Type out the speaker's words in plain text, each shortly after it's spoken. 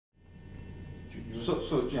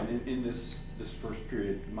So Jen, in this first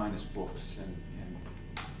period, minus books and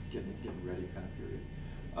getting ready kind of period,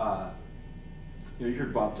 you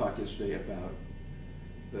heard Bob talk yesterday about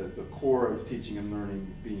the core of teaching and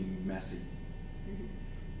learning being messy.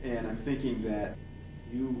 Mm-hmm. And I'm thinking that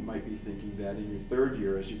you might be thinking that in your third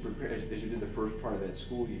year, as you did the first part of that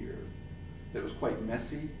school year, that was quite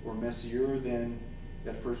messy or messier than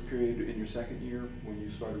that first period in your second year when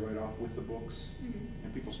you started right off with the books. Mm-hmm.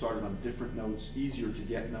 And people started on different notes, easier to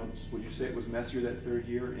get notes. Would you say it was messier that third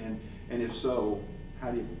year? And if so,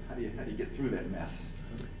 how do you get through that mess?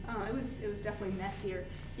 It was definitely messier,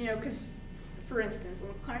 because for instance, on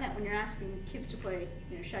the clarinet, when you're asking kids to play,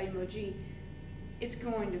 Shayi Moji, it's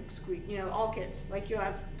going to squeak. All kids, like you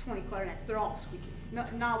have 20 clarinets, they're all squeaking.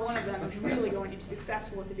 Not one of them is really going to be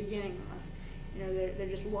successful at the beginning unless, they're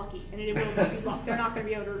just lucky, and it will just be luck. They're not going to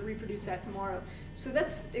be able to reproduce that tomorrow. So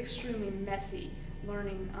that's extremely messy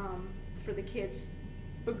learning for the kids.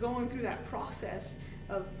 But going through that process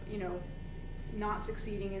of, not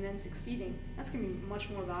succeeding and then succeeding, that's going to be much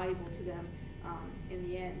more valuable to them in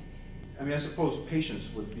the end. I mean, I suppose patience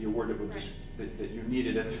would be a word that would right. that you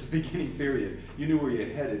needed at this beginning period. You knew where you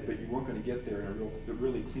headed, but you weren't going to get there in a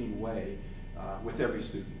really clean way with every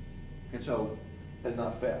student. And so, and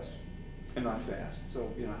not fast.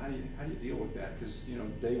 So, how do you deal with that? Because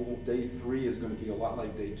day 3 is going to be a lot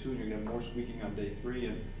like day 2, and you're going to have more squeaking on day 3,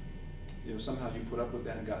 and somehow you put up with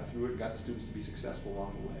that and got through it, got the students to be successful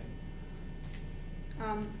along the way.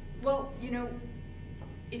 Well,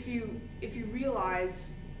 if you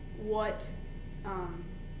realize what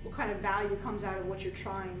kind of value comes out of what you're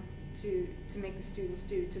trying to make the students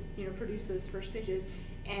do, to produce those first pitches,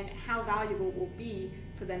 and how valuable it will be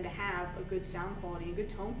for them to have a good sound quality and good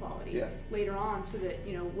tone quality later on, so that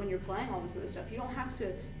when you're playing all this other stuff, you don't have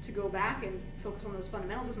to go back and focus on those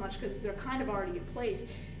fundamentals as much, because they're kind of already in place,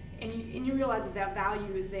 and you realize that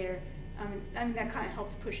value is there. I mean, that kind of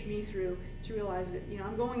helped push me through to realize that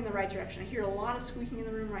I'm going in the right direction. I hear a lot of squeaking in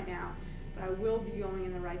the room right now, but I will be going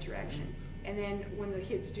in the right direction. And then when the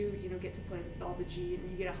kids do, get to play all the G,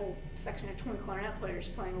 and you get a whole section of 20 clarinet players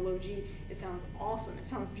playing a low G, it sounds awesome. It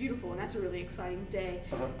sounds beautiful, and that's a really exciting day.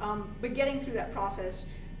 But getting through that process,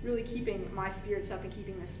 really keeping my spirits up and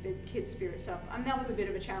keeping the kids' spirits up, that was a bit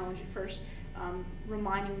of a challenge at first.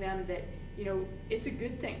 Reminding them that it's a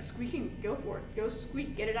good thing. Squeaking, go for it. Go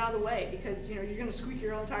squeak, get it out of the way, because you're going to squeak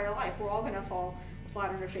your entire life. We're all going to fall flat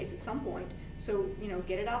on our face at some point. So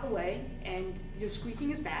get it out of the way, and squeaking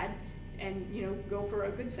is bad, and go for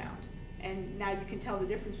a good sound. And now you can tell the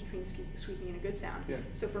difference between squeaking and a good sound. Yeah.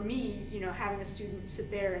 So for me, having a student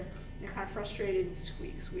sit there and kind of frustrated and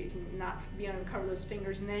squeak, and not be able to cover those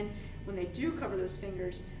fingers, and then when they do cover those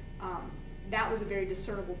fingers, that was a very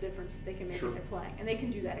discernible difference that they can make when they're playing, and they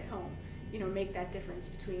can do that at home. Make that difference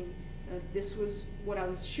between this was what I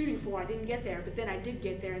was shooting for, I didn't get there, but then I did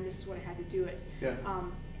get there, and this is what I had to do it. Yeah.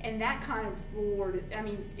 And that kind of reward,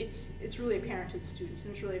 it's really apparent to the students,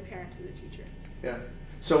 and it's really apparent to the teacher. Yeah.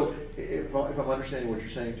 So if I'm understanding what you're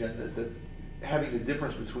saying, Jen, that having the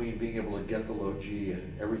difference between being able to get the low G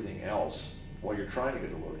and everything else while you're trying to get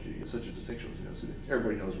the low G is such a distinction. So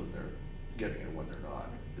everybody knows when they're getting it and when they're not.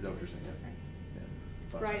 Is that what you're saying?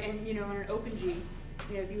 Yeah. Right, and in an open G,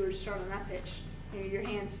 if you were to start on that pitch, your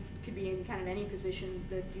hands could be in kind of any position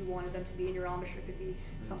that you wanted them to be, and your embouchure could be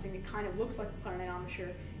something that kind of looks like a clarinet embouchure,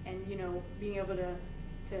 and being able to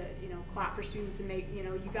clap for students and make you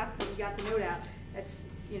got the note out. That's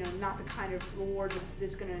not the kind of reward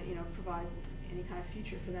that's going to provide any kind of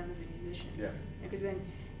future for them as a musician. Yeah. Because then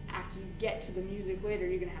after you get to the music later,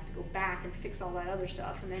 you're going to have to go back and fix all that other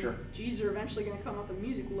stuff, and then G's are eventually going to come up in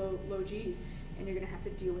music, low G's, and you're going to have to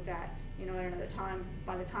deal with that. At another time,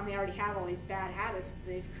 by the time they already have all these bad habits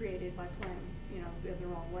they've created by playing, the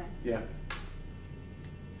wrong way. Yeah.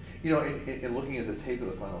 In looking at the tape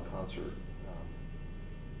of the final concert,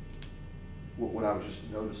 what I was just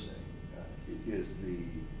noticing is the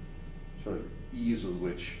sort of ease with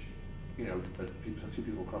which, two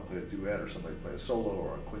people come play a duet, or somebody play a solo,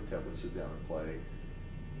 or a quintet would sit down and play.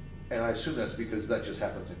 And I assume that's because that just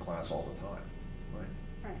happens in class all the time,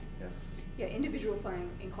 right? Right. Yeah. Yeah, individual playing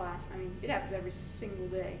in class, it happens every single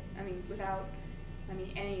day. Without,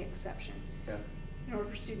 any exception. Yeah. In order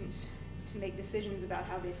for students to make decisions about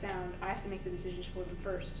how they sound, I have to make the decisions for them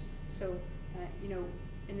first. So,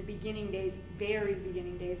 in the beginning days, very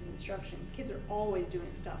beginning days of instruction, kids are always doing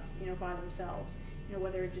stuff, by themselves.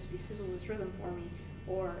 Whether it just be sizzle this rhythm for me,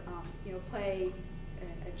 or play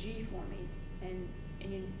a G for me, and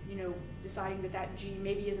deciding that G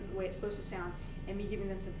maybe isn't the way it's supposed to sound, and me giving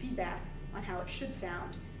them some feedback on how it should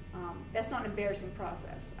sound, That's not an embarrassing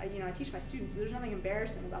process. I teach my students, there's nothing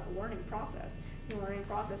embarrassing about the learning process. The learning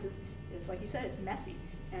process is like you said, it's messy.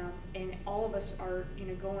 And all of us are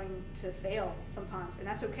going to fail sometimes, and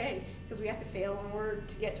that's okay, because we have to fail in order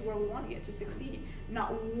to get to where we want to get, to succeed.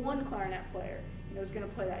 Not one clarinet player is going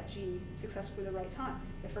to play that G successfully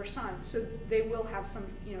the first time. So they will have some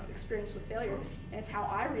experience with failure, and it's how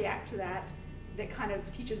I react to that kind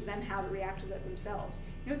of teaches them how to react to that themselves.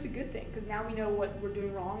 It's a good thing, because now we know what we're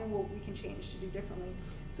doing wrong and what we can change to do differently.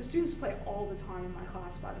 So students play all the time in my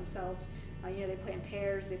class by themselves. They play in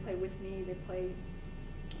pairs, they play with me, they play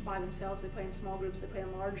by themselves, they play in small groups, they play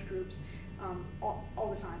in large groups,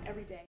 all the time, every day.